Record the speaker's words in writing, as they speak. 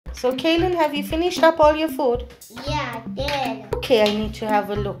So Kaylen, have you finished up all your food? Yeah, I did. Okay, I need to have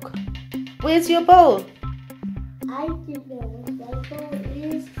a look. Where's your bowl? I didn't know what my bowl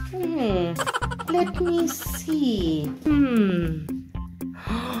is. Let me see.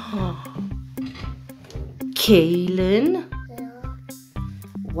 Kaylen,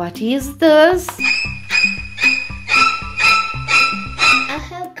 what is this? I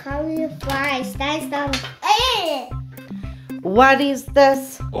have cauliflower sliced on. Hey! What is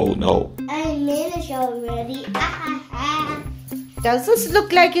this? Oh no. I made it already. Does this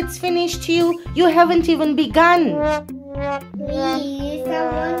look like it's finished to you? You haven't even begun. Please, I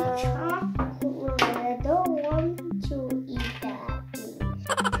want chocolate. I don't want to eat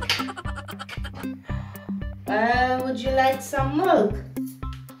that. Would you like some milk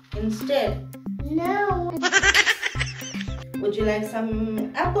instead? No. Would you like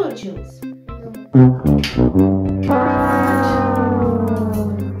some apple juice?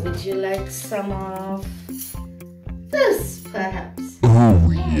 Would you like some of this, perhaps?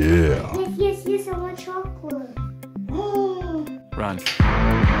 Oh yeah. Yes, I want chocolate. Run.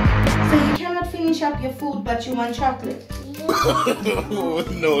 So you cannot finish up your food, but you want chocolate? No.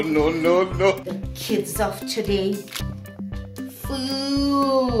 The kids of today.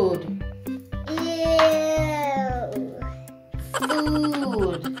 Food. Ew.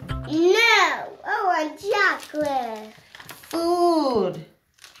 Food. No, I want chocolate. Food.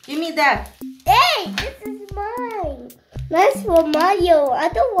 Give me that. Hey, this is mine. That's for Mario. I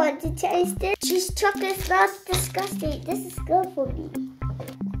don't want to taste it. Cheese chocolate smells disgusting. This is good for me.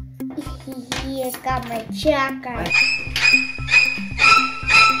 I got my chocolate.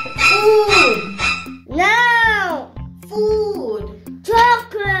 Food. No! Food.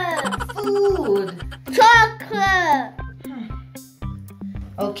 Chocolate! Food. Chocolate!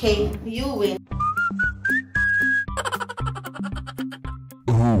 Okay, you win.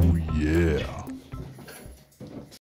 Oh yeah.